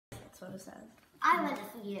That's what it says. I read it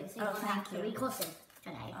for you, so you Oh, don't have thank to you. recursive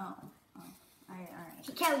today. Oh. All right.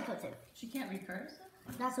 She can't recursive. She can't recursive?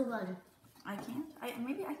 That's a one. I can't. I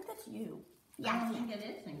think that's you. I don't think it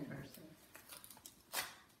is in cursive.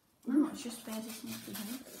 No, it's just fancy sneaky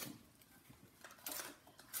handwriting.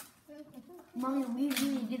 Mommy, we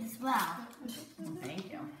really did this well.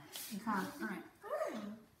 Thank you. Okay. All right.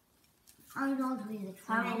 I'm going to read it.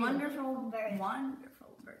 Have a wonderful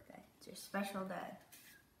birthday. It's your special day.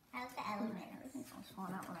 How's the Oh, elevator? man, everything's almost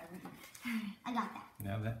falling out when I read it. I got that.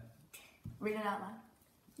 Now that? Read it out loud.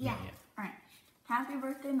 Yeah. All right. Happy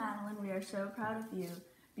birthday, Madeline. We are so proud of you.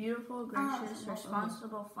 Beautiful, gracious,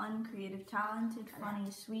 responsible, fun, creative, talented, funny,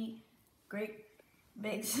 sweet, great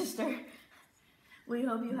big sister. We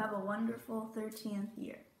hope you have a wonderful 13th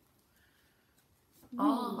year.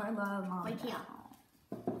 All of our love, Mom. Wait and Dad. here.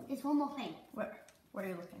 There's one more thing. Where are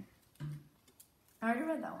you looking? I already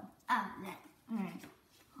read that one. Oh, that. All right.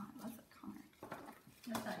 Oh, I love the Connor.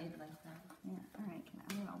 I thought you'd like that. Yeah. All right.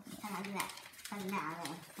 I'm gonna open it. Can I do that? And now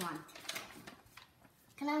I want.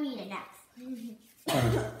 Can I read it next?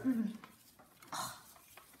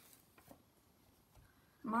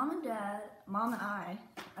 Mom and I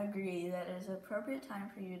agree that it is an appropriate time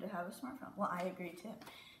for you to have a smartphone. Well, I agree too.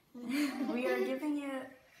 We are giving you.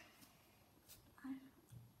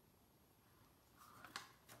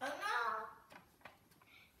 Oh no!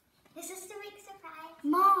 This is the big surprise.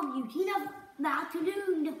 Mom, you clean up the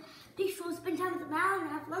afternoon. This will spend time with the man and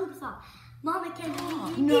have lunch with her. Mom, I can't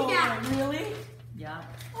believe you did that. Really? Yeah.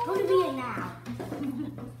 Go to read it now.